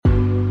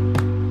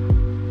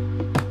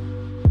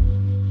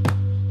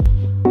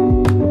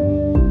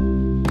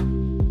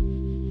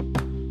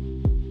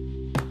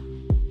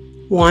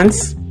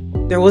Once,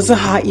 there was a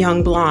hot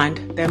young blonde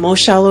that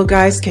most shallow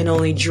guys can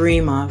only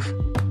dream of.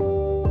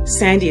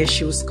 Sandy, as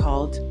she was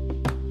called,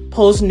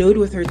 posed nude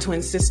with her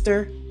twin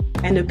sister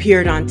and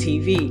appeared on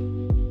TV.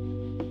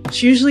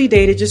 She usually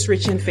dated just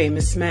rich and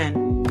famous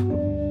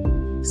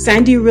men.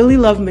 Sandy really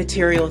loved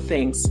material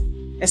things,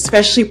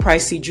 especially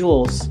pricey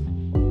jewels.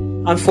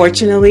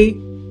 Unfortunately,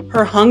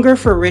 her hunger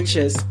for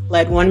riches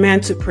led one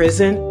man to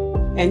prison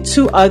and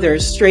two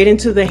others straight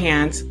into the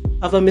hands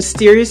of a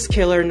mysterious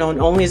killer known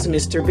only as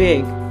Mr.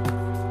 Big.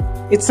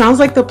 It sounds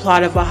like the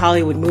plot of a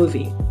Hollywood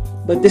movie,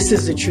 but this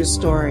is the true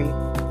story.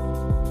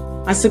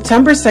 On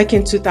September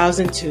 2nd,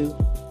 2002,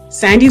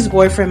 Sandy's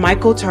boyfriend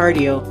Michael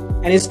Tardio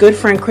and his good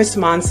friend Chris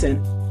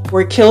Monson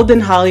were killed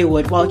in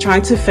Hollywood while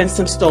trying to fence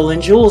some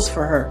stolen jewels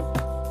for her.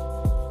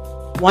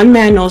 One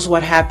man knows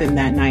what happened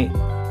that night,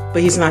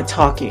 but he's not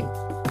talking.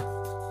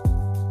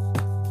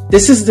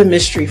 This is the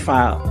Mystery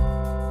File.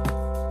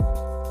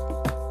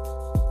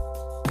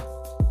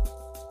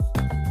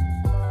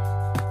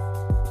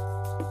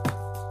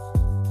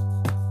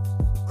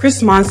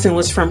 Chris Monson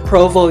was from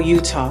Provo,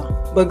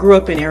 Utah, but grew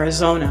up in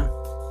Arizona.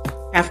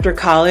 After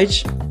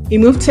college, he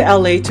moved to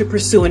LA to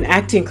pursue an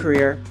acting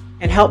career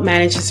and help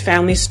manage his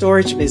family's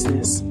storage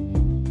business.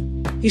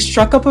 He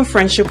struck up a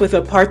friendship with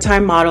a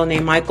part-time model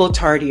named Michael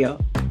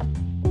Tardio.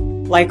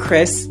 Like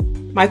Chris,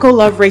 Michael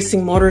loved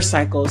racing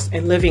motorcycles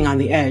and living on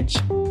the edge.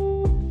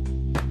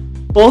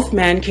 Both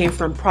men came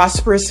from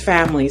prosperous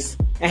families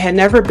and had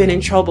never been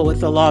in trouble with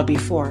the law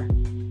before.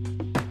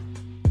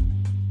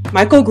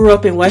 Michael grew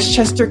up in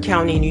Westchester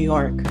County, New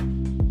York.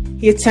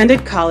 He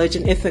attended college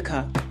in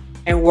Ithaca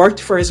and worked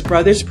for his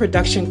brother's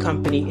production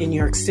company in New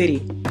York City.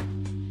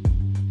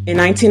 In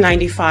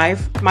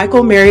 1995,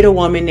 Michael married a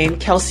woman named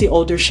Kelsey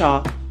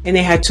Oldershaw, and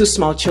they had two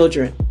small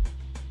children.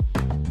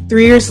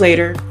 3 years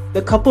later,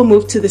 the couple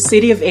moved to the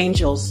City of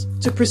Angels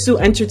to pursue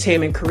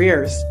entertainment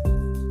careers.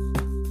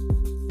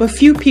 But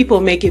few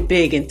people make it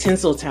big in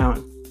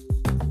Tinseltown.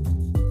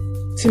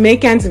 To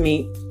make ends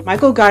meet,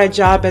 Michael got a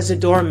job as a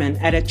doorman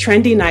at a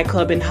trendy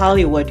nightclub in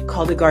Hollywood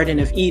called the Garden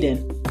of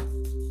Eden.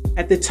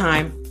 At the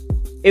time,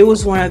 it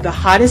was one of the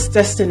hottest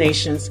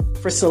destinations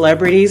for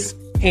celebrities,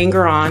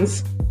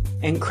 hanger-ons,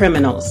 and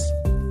criminals.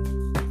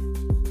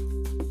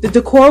 The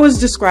decor was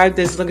described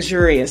as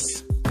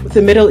luxurious, with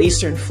a Middle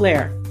Eastern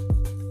flair.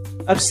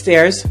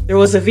 Upstairs, there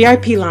was a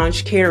VIP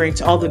lounge catering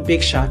to all the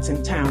big shots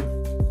in town.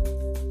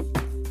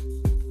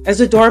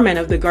 As a doorman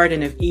of the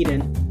Garden of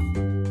Eden,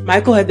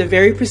 Michael had the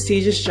very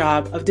prestigious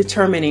job of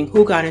determining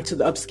who got into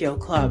the upscale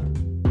club.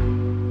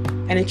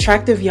 An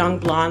attractive young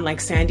blonde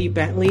like Sandy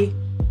Bentley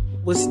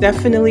was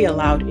definitely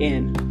allowed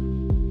in.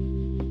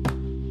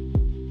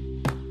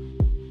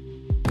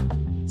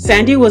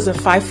 Sandy was a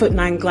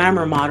 5'9"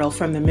 glamour model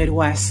from the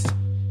Midwest.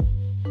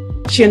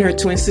 She and her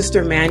twin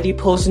sister Mandy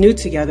posed nude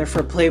together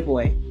for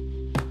Playboy.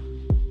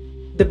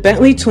 The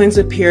Bentley twins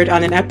appeared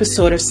on an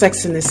episode of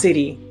Sex and the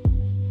City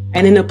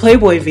and in a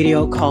Playboy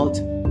video called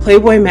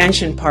Playboy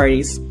Mansion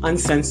Parties,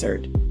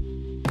 Uncensored.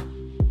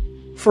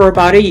 For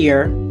about a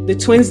year, the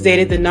twins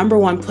dated the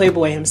 #1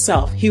 Playboy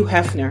himself, Hugh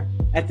Hefner,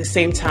 at the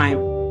same time,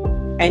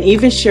 and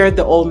even shared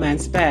the old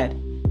man's bed.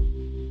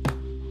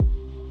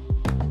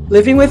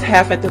 Living with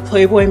Hef at the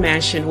Playboy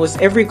Mansion was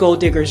every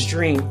gold digger's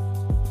dream.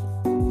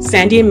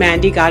 Sandy and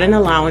Mandy got an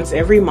allowance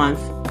every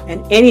month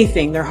and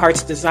anything their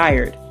hearts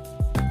desired.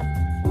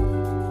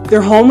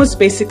 Their home was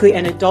basically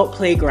an adult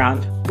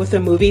playground with a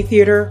movie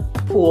theater,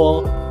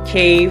 pool,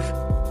 cave,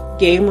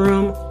 game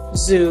room,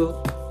 zoo,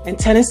 and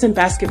tennis and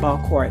basketball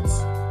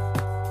courts.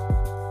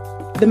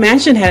 The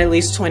mansion had at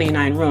least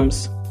 29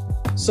 rooms,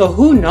 so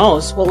who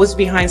knows what was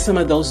behind some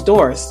of those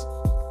doors?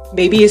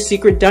 Maybe a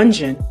secret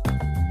dungeon.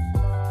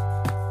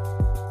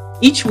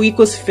 Each week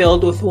was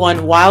filled with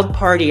one wild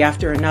party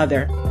after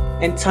another,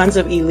 and tons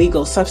of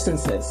illegal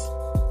substances.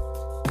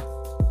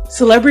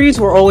 Celebrities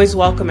were always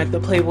welcome at the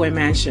Playboy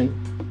Mansion,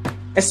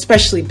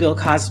 especially Bill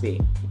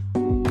Cosby.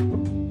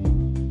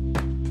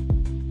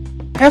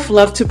 Hef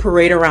loved to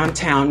parade around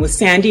town with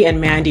Sandy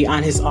and Mandy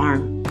on his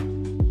arm.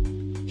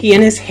 He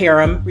and his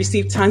harem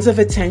received tons of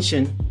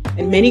attention,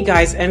 and many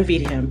guys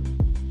envied him,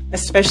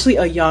 especially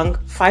a young,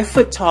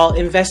 5-foot-tall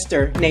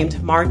investor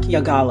named Mark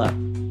Yagala.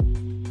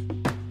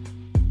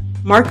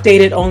 Mark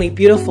dated only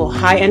beautiful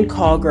high-end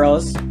call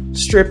girls,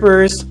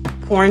 strippers,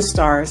 porn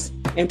stars,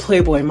 and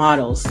Playboy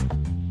models.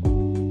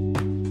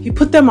 He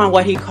put them on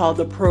what he called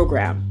the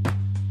program,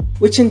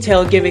 which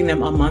entailed giving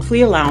them a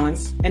monthly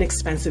allowance and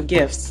expensive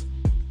gifts.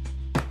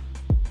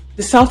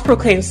 The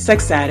self-proclaimed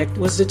sex addict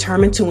was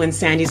determined to win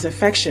Sandy's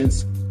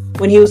affections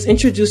when he was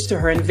introduced to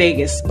her in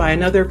Vegas by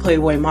another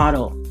Playboy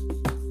model.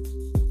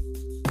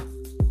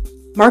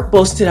 Mark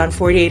boasted on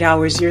 48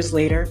 Hours years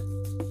later,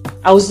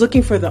 "I was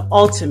looking for the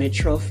ultimate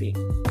trophy.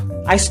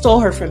 I stole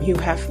her from Hugh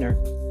Hefner,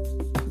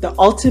 the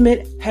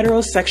ultimate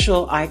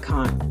heterosexual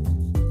icon."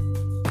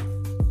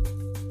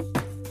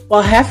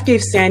 While Hef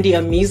gave Sandy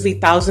a measly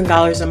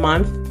 $1,000 a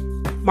month,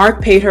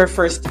 Mark paid her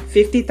first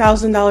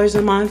 $50,000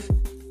 a month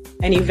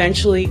and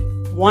eventually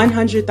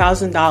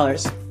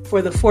 $100,000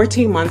 for the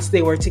 14 months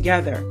they were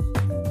together.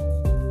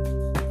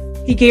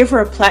 He gave her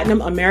a platinum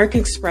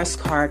American Express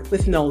card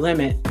with no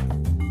limit.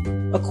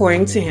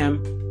 According to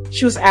him,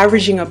 she was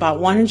averaging about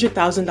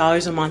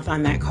 $100,000 a month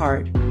on that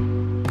card.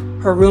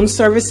 Her room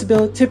service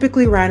bill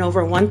typically ran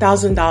over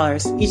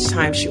 $1,000 each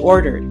time she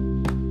ordered.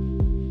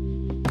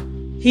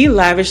 He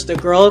lavished the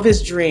girl of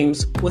his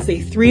dreams with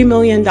a $3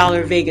 million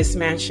Vegas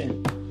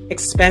mansion,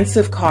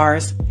 expensive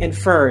cars, and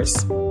furs.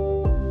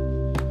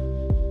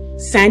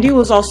 Sandy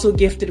was also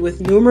gifted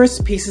with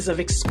numerous pieces of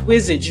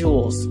exquisite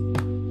jewels,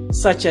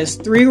 such as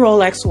 3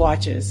 Rolex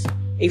watches,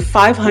 a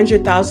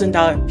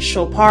 $500,000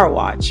 Chopard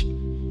watch,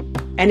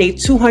 and a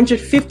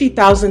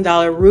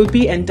 $250,000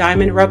 ruby and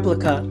diamond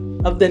replica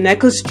of the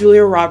necklace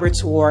Julia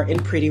Roberts wore in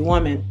Pretty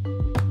Woman.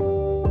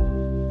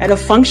 At a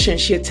function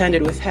she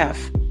attended with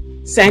Hef,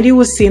 Sandy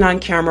was seen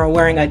on camera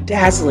wearing a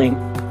dazzling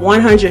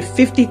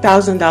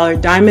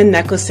 $150,000 diamond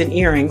necklace and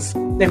earrings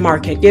that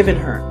Mark had given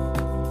her.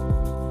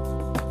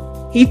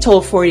 He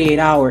told 48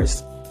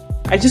 Hours,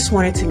 "I just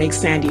wanted to make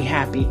Sandy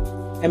happy,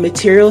 and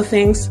material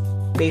things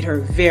made her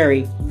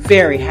very,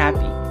 very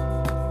happy."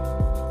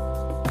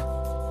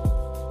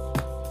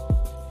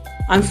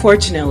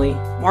 Unfortunately,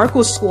 Mark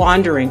was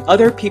squandering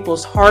other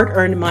people's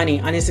hard-earned money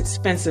on his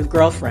expensive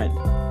girlfriend,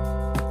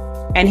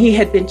 and he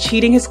had been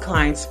cheating his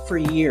clients for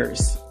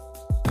years.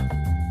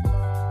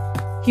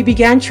 He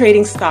began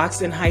trading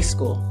stocks in high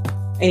school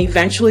and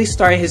eventually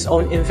started his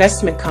own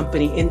investment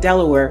company in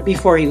Delaware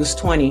before he was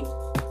 20.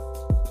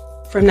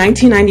 From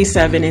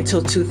 1997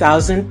 until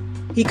 2000,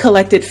 he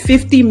collected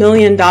 $50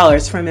 million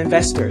from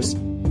investors,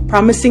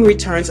 promising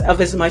returns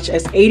of as much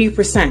as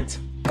 80%,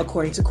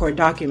 according to court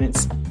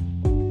documents.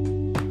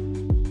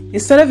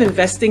 Instead of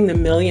investing the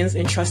millions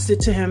entrusted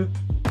to him,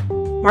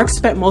 Mark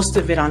spent most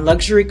of it on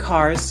luxury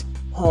cars,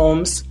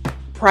 homes,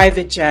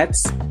 private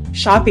jets,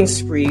 shopping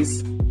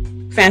sprees,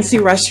 fancy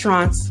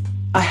restaurants,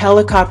 a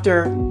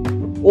helicopter,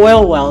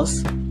 oil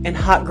wells, and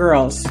hot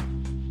girls.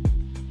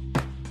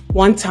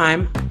 One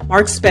time,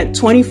 Mark spent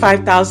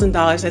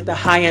 $25,000 at the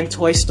high-end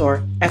toy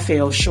store,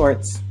 FAO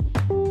Shorts.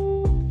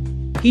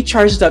 He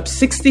charged up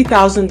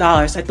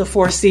 $60,000 at the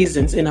Four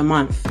Seasons in a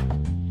month.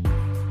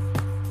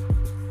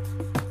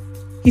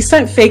 He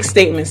sent fake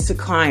statements to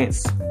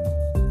clients,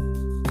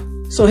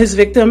 so his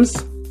victims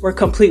were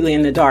completely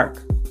in the dark.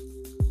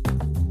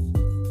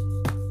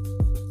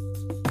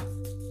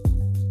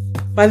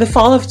 By the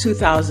fall of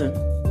 2000,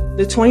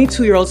 the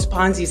 22-year-old's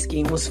Ponzi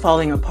scheme was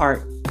falling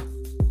apart.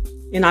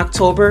 In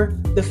October,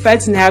 the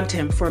feds nabbed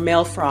him for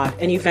mail fraud,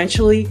 and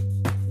eventually,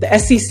 the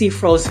SEC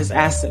froze his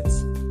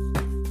assets.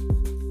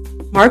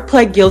 Mark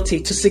pled guilty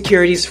to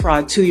securities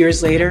fraud 2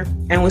 years later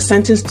and was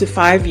sentenced to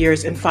 5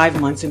 years and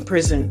 5 months in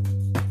prison.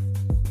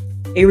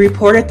 A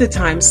report at the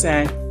time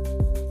said,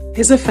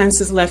 his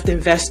offenses left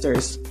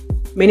investors,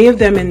 many of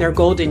them in their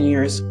golden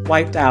years,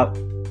 wiped out.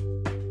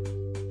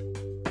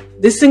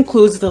 This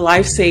includes the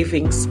life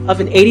savings of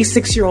an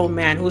 86-year-old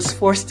man who was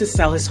forced to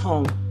sell his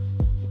home.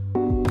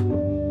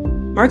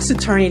 Mark's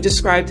attorney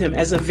described him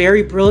as a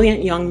very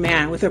brilliant young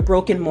man with a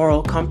broken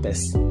moral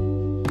compass.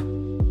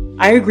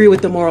 I agree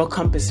with the moral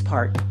compass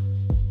part.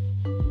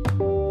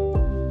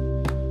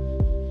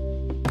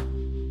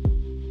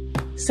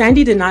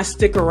 Sandy did not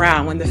stick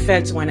around when the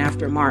feds went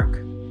after Mark.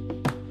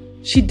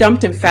 She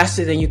dumped him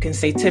faster than you can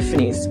say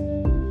Tiffany's,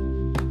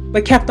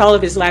 but kept all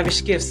of his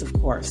lavish gifts, of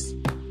course.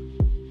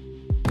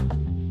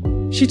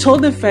 She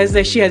told the feds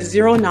that she had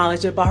zero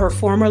knowledge about her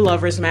former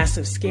lover's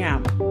massive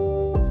scam,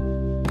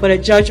 but a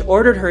judge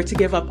ordered her to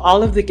give up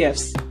all of the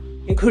gifts,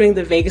 including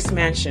the Vegas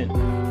mansion,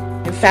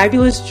 and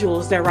fabulous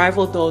jewels that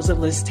rivaled those of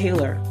Liz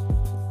Taylor.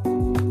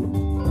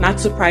 Not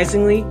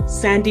surprisingly,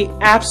 Sandy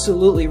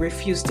absolutely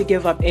refused to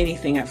give up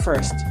anything at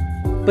first,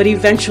 but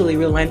eventually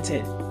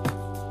relented.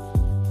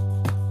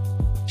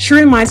 She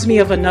reminds me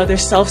of another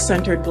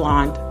self-centered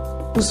blonde,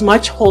 whose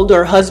much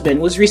older husband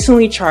was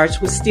recently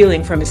charged with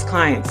stealing from his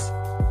clients.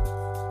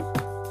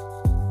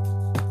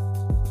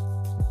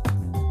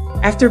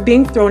 After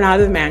being thrown out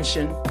of the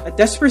mansion, a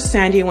desperate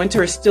Sandy went to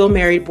her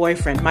still-married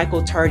boyfriend,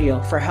 Michael Tardio,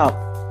 for help.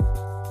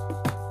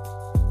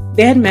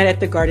 They had met at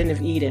the Garden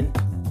of Eden,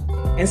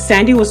 and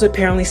Sandy was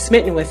apparently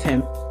smitten with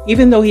him,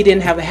 even though he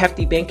didn't have a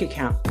hefty bank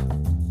account.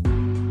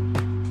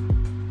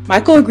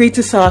 Michael agreed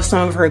to sell off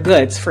some of her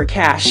goods for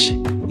cash,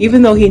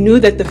 even though he knew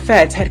that the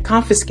feds had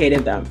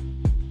confiscated them.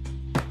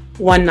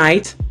 One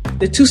night,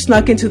 the two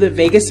snuck into the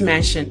Vegas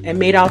mansion and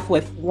made off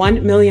with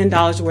 $1 million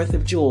worth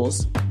of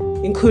jewels,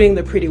 including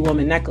the Pretty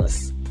Woman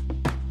necklace.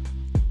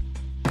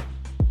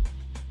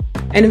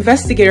 An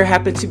investigator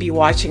happened to be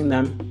watching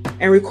them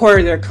and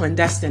recorded their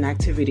clandestine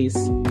activities.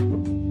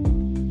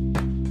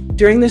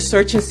 During the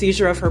search and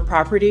seizure of her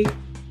property,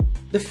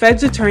 the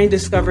Fed's attorney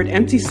discovered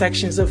empty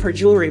sections of her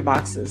jewelry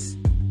boxes.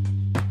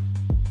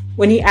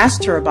 When he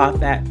asked her about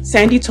that,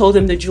 Sandy told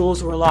him the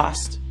jewels were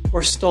lost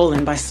or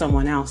stolen by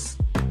someone else.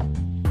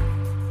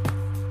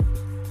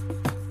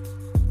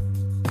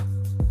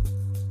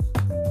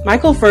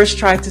 Michael first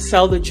tried to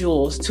sell the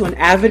jewels to an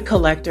avid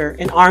collector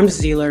and arms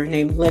dealer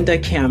named Linda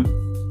Kim.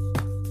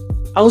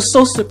 "I was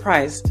so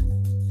surprised.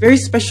 Very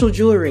special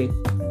jewelry,"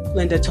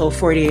 Linda told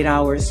 48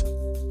 Hours.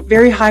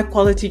 "Very high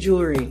quality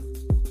jewelry.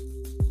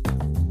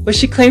 but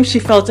she claimed she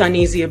felt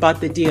uneasy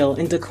about the deal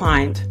and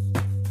declined.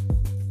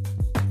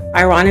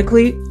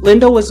 Ironically,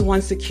 Linda was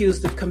once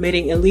accused of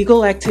committing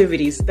illegal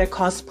activities that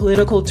caused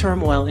political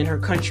turmoil in her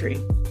country.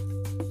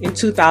 In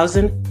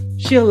 2000,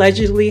 she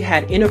allegedly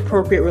had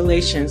inappropriate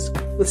relations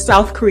with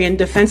South Korean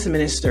defense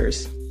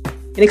ministers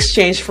in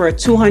exchange for a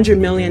 $200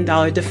 million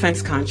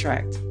defense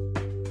contract.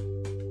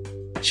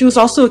 She was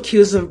also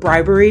accused of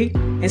bribery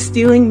and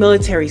stealing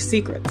military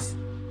secrets.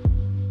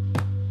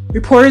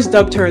 Reporters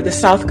dubbed her the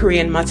South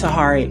Korean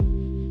Matahari.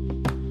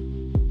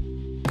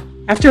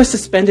 After a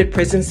suspended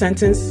prison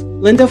sentence,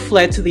 Linda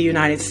fled to the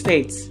United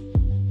States.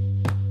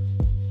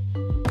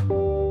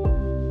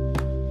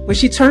 When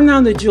she turned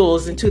down the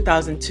jewels in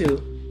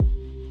 2002,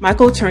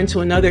 Michael turned to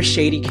another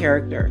shady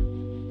character,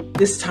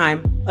 this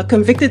time a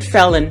convicted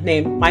felon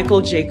named Michael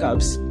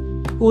Jacobs,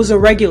 who was a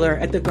regular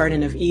at the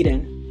Garden of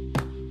Eden.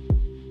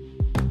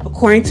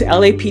 According to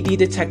LAPD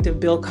Detective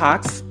Bill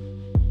Cox,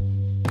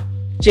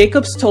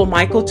 Jacobs told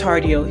Michael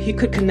Tardio he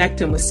could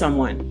connect him with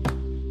someone.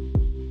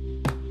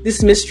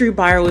 This mystery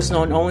buyer was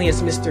known only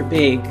as Mr.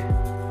 Big.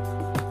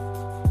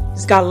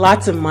 He's got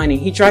lots of money.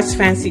 He drives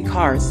fancy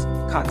cars,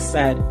 Cox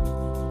said.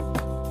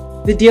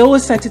 The deal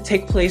was set to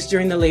take place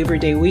during the Labor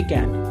Day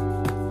weekend.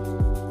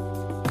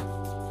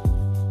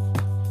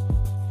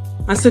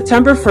 On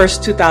September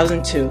 1st,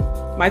 2002,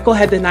 Michael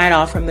had the night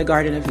off from the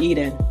Garden of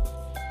Eden.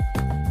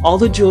 All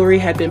the jewelry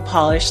had been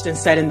polished and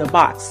set in the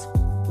box,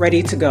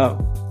 ready to go.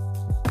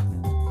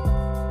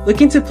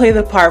 Looking to play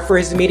the part for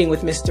his meeting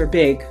with Mr.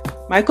 Big,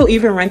 Michael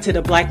even rented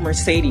a black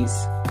Mercedes.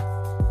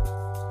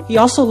 He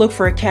also looked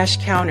for a cash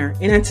counter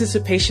in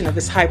anticipation of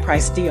his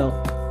high-priced deal.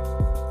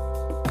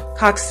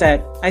 Cox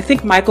said, "I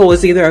think Michael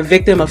was either a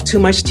victim of too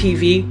much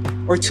TV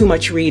or too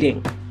much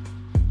reading.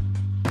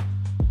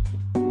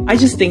 I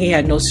just think he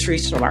had no street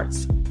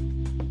smarts."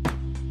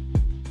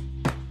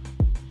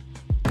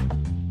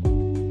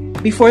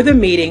 Before the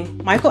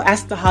meeting, Michael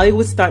asked the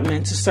Hollywood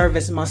stuntman to serve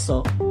as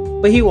muscle,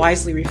 but he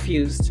wisely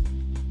refused.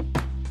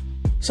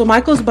 So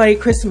Michael's buddy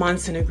Chris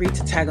Monson agreed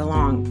to tag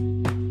along.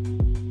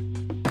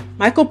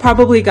 Michael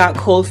probably got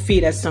cold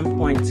feet at some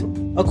point.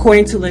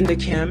 According to Linda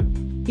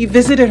Kim, he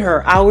visited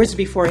her hours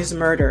before his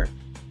murder,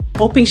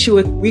 hoping she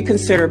would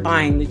reconsider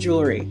buying the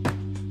jewelry.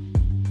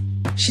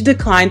 She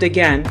declined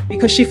again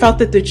because she felt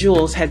that the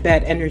jewels had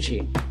bad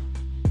energy.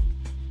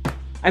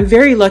 "I'm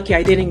very lucky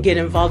I didn't get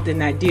involved in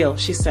that deal,"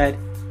 she said.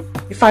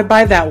 "If I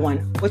buy that one,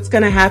 what's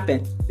gonna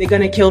happen? They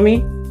gonna kill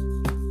me?"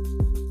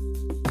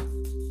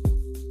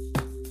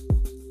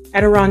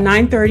 At around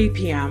 9:30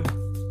 p.m.,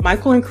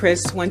 Michael and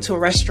Chris went to a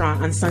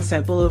restaurant on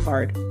Sunset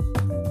Boulevard,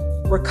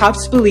 where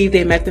cops believe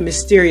they met the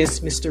mysterious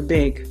Mr.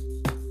 Big.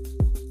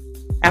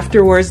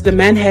 Afterwards, the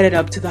men headed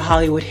up to the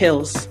Hollywood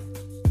Hills.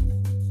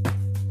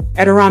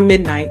 At around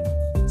midnight,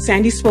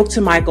 Sandy spoke to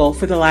Michael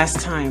for the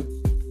last time.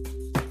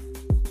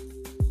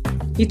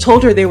 He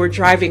told her they were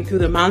driving through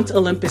the Mount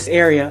Olympus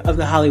area of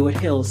the Hollywood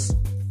Hills.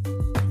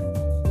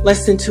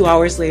 Less than 2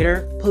 hours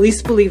later,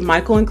 police believe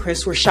Michael and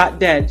Chris were shot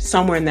dead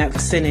somewhere in that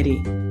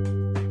vicinity.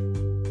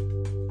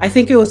 "I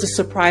think it was a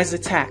surprise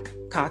attack,"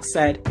 Cox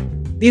said.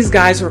 "These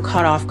guys were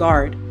caught off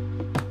guard."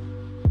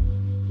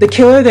 The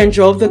killer then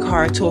drove the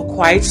car to a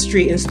quiet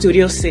street in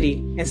Studio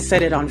City and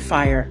set it on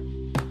fire.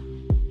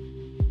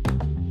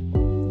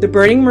 The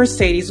burning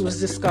Mercedes was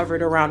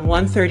discovered around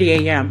 1:30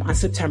 a.m. on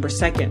September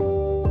 2nd.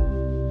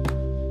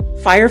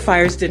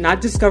 Firefighters did not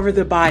discover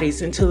the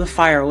bodies until the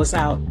fire was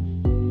out.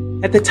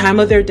 At the time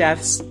of their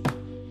deaths,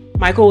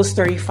 Michael was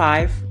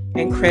 35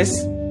 and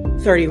Chris,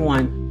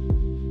 31.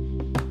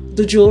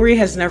 The jewelry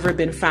has never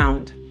been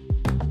found.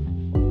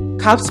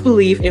 Cops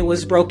believe it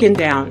was broken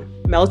down,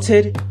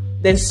 melted,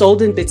 then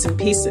sold in bits and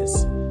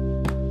pieces.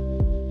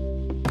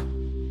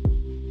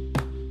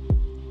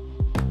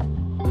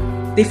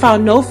 They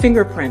found no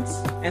fingerprints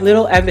and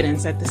little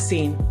evidence at the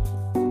scene.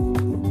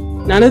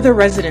 None of the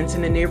residents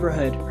in the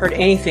neighborhood heard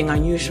anything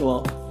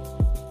unusual.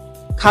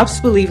 Cops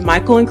believe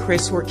Michael and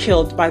Chris were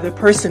killed by the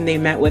person they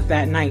met with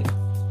that night.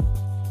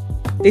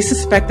 They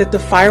suspect that the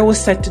fire was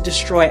set to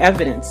destroy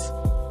evidence,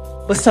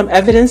 but some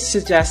evidence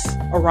suggests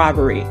a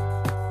robbery.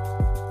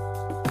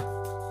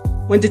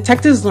 When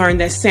detectives learned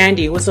that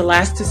Sandy was the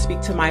last to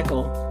speak to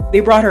Michael, they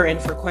brought her in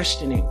for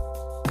questioning.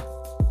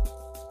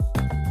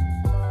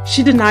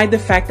 She denied the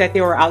fact that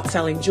they were out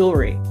selling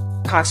jewelry,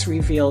 Cox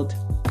revealed.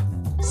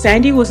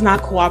 Sandy was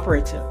not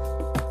cooperative.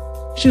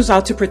 She was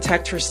out to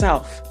protect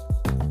herself.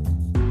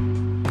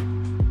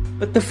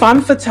 But the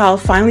femme fatale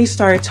finally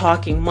started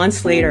talking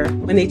months later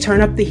when they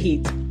turned up the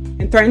heat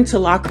and threatened to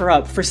lock her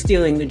up for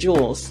stealing the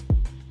jewels.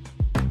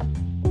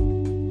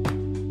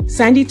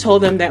 Sandy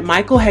told them that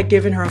Michael had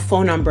given her a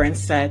phone number and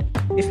said,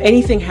 "If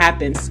anything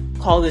happens,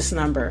 call this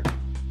number."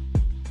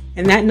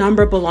 And that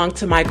number belonged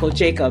to Michael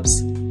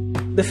Jacobs,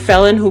 the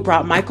felon who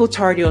brought Michael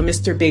Tardio and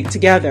Mr. Big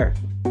together.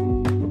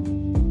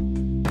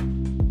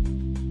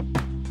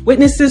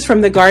 Witnesses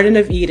from the Garden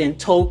of Eden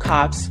told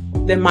cops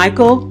that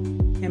Michael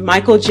and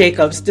Michael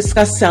Jacobs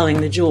discussed selling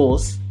the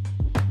jewels.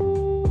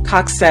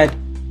 Cox said,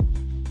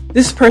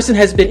 "This person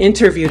has been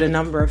interviewed a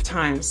number of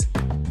times.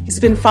 He's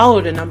been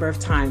followed a number of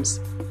times.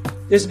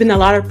 There's been a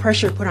lot of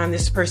pressure put on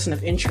this person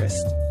of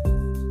interest.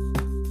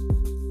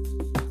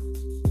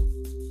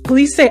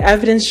 Police say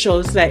evidence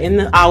shows that in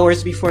the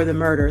hours before the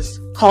murders,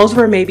 calls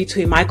were made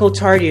between Michael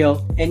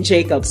Tardio and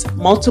Jacobs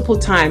multiple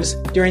times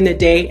during the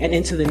day and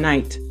into the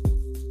night.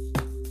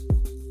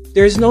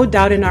 There is no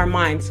doubt in our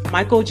minds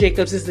Michael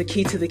Jacobs is the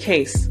key to the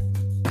case,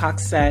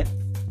 Cox said,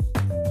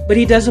 but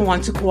he doesn't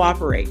want to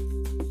cooperate.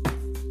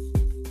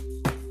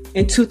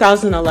 In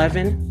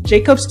 2011,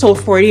 Jacobs told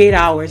 48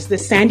 Hours that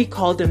Sandy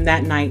called him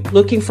that night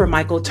looking for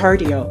Michael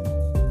Tardio.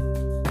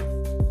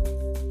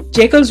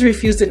 Jacobs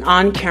refused an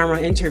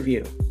on-camera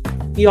interview.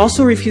 He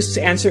also refused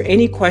to answer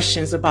any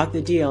questions about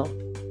the deal,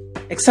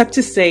 except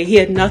to say he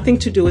had nothing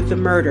to do with the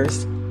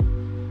murders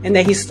and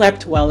that he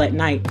slept well at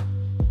night.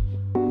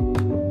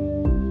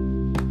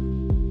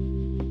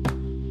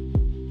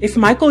 If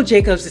Michael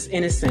Jacobs is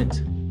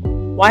innocent,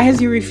 why has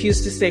he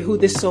refused to say who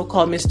this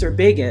so-called Mr.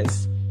 Big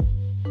is?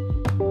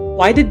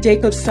 Why did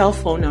Jacobs' cell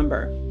phone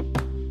number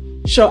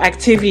show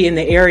activity in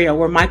the area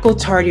where Michael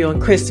Tardio and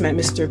Chris met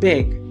Mr.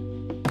 Big?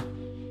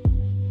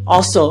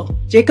 Also,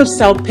 Jacobs'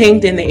 cell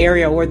pinged in the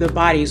area where the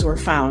bodies were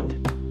found.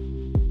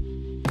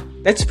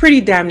 That's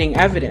pretty damning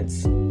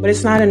evidence, but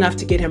it's not enough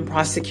to get him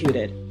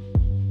prosecuted.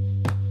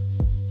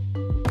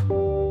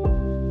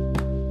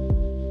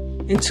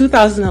 In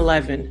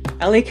 2011,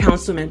 LA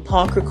Councilman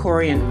Paul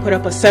Krikorian put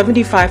up a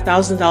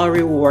 $75,000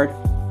 reward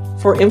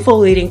for info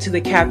leading to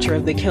the capture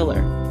of the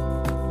killer.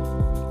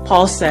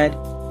 Paul said,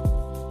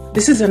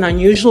 "This is an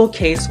unusual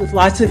case with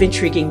lots of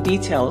intriguing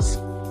details.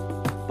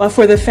 But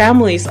for the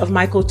families of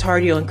Michael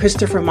Tardio and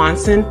Christopher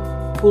Monson,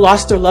 who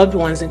lost their loved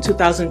ones in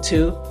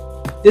 2002,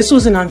 this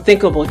was an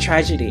unthinkable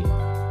tragedy.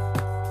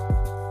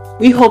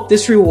 We hope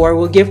this reward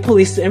will give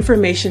police the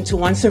information to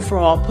once and for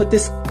all put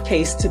this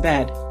case to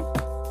bed."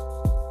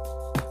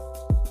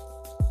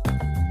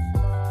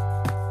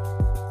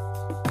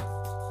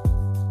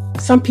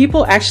 Some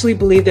people actually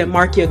believe that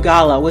Mark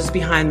Yagala was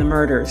behind the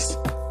murders,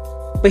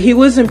 but he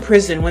was in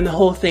prison when the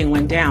whole thing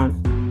went down.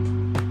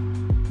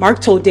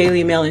 Mark told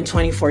Daily Mail in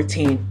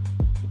 2014,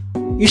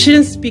 "You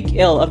shouldn't speak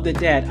ill of the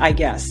dead, I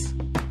guess.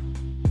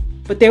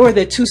 But they were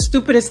the two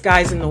stupidest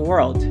guys in the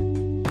world."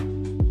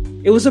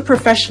 It was a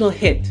professional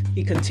hit,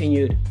 he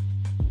continued.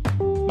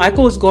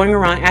 Michael was going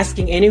around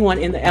asking anyone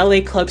in the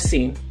LA club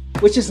scene,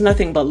 which is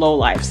nothing but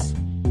lowlifes.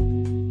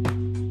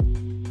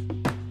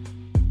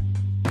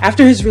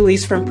 After his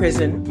release from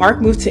prison,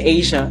 Mark moved to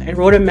Asia and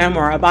wrote a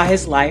memoir about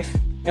his life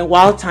and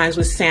wild times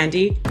with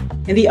Sandy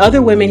and the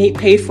other women he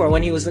paid for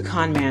when he was a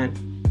con man.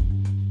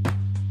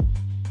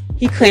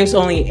 He claims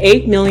only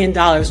 $8 million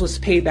was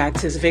paid back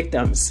to his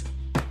victims.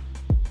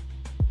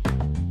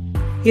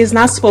 He has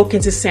not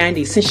spoken to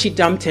Sandy since she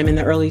dumped him in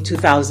the early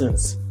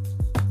 2000s.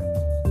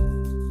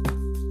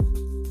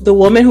 The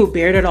woman who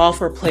bared it all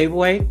for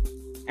Playboy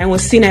and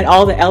was seen at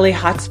all the LA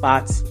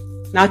hotspots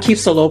now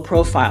keeps a low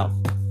profile.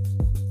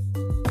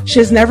 She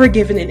has never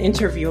given an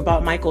interview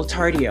about Michael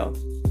Tardio.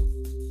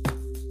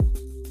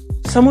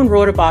 Someone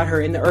wrote about her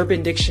in the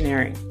Urban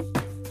Dictionary.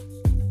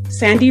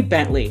 Sandy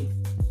Bentley,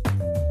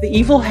 the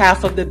evil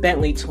half of the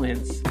Bentley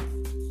twins,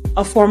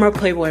 a former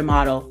Playboy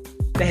model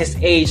that has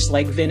aged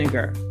like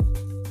vinegar.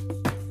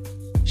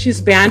 She's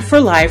banned for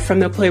life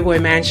from the Playboy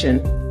mansion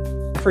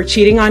for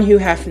cheating on Hugh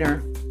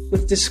Hefner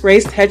with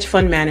disgraced hedge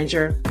fund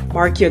manager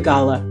Mark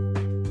Yagala.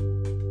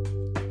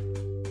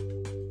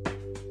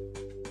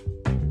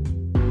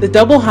 The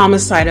double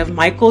homicide of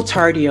Michael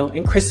Tardio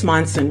and Chris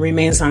Monson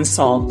remains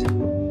unsolved.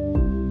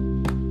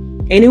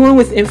 Anyone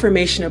with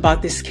information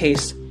about this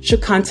case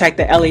should contact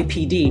the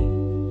LAPD.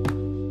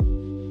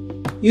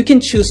 You can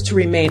choose to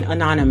remain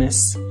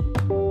anonymous.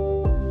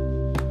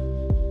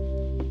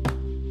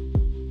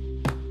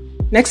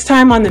 Next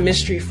time on The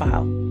Mystery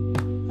File,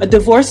 a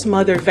divorced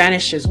mother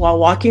vanishes while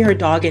walking her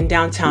dog in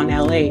downtown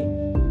LA.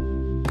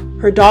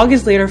 Her dog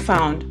is later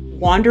found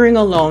wandering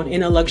alone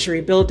in a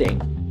luxury building.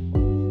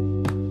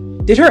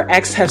 Did her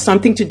ex have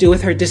something to do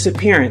with her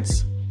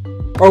disappearance,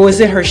 or was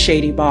it her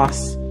shady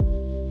boss?